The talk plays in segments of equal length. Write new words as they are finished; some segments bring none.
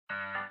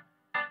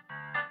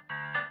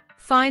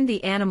Find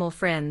the animal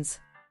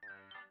friends.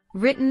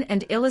 Written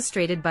and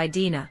illustrated by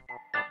Dina.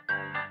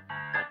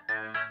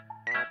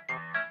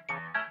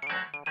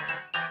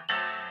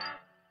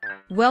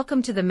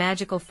 Welcome to the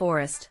magical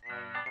forest.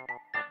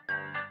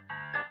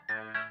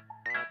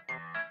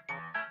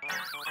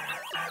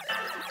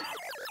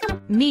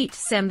 Meet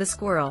Sam the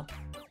squirrel.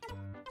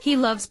 He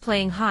loves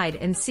playing hide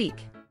and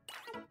seek.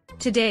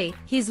 Today,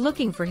 he's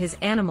looking for his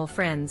animal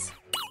friends.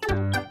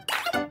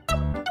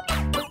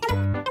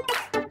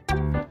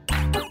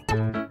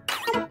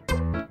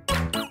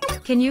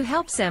 Can you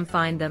help Sam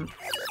find them?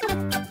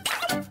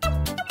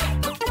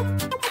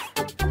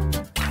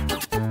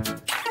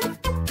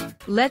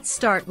 Let's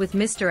start with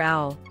Mr.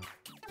 Owl.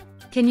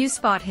 Can you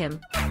spot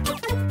him?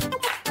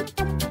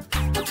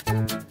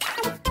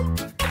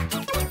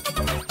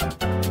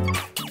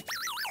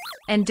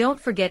 And don't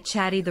forget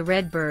Chatty the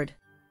red bird.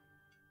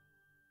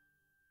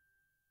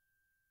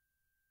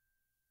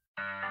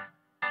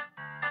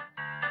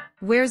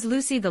 Where's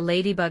Lucy the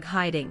ladybug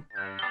hiding?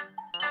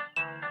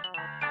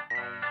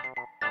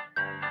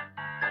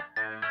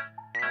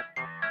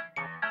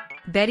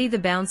 Betty the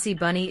bouncy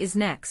bunny is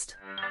next.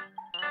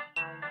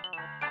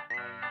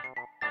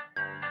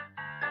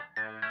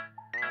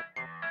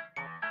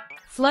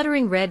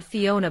 Fluttering red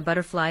Fiona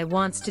butterfly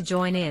wants to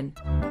join in.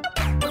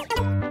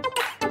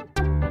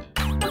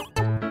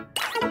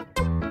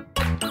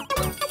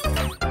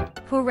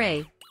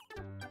 Hooray!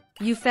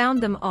 You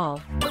found them all.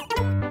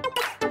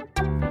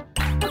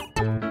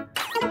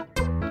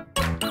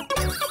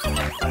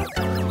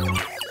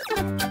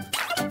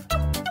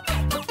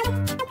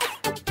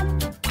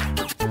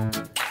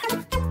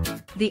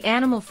 The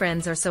animal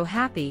friends are so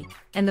happy,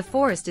 and the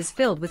forest is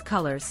filled with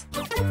colors.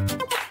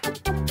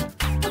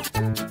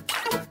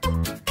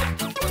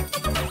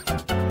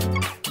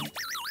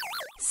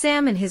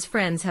 Sam and his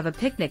friends have a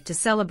picnic to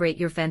celebrate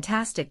your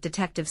fantastic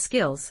detective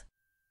skills.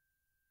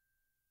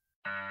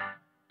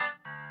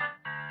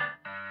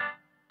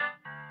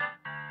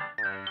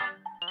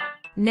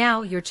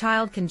 Now your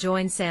child can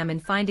join Sam in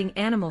finding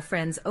animal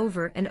friends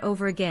over and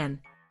over again.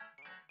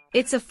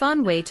 It's a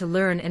fun way to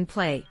learn and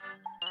play.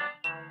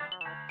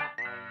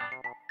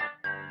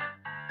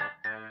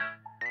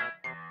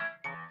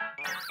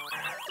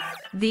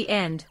 The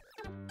end.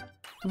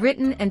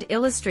 Written and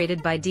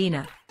illustrated by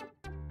Dina.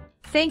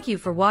 Thank you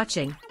for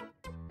watching.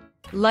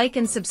 Like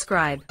and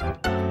subscribe.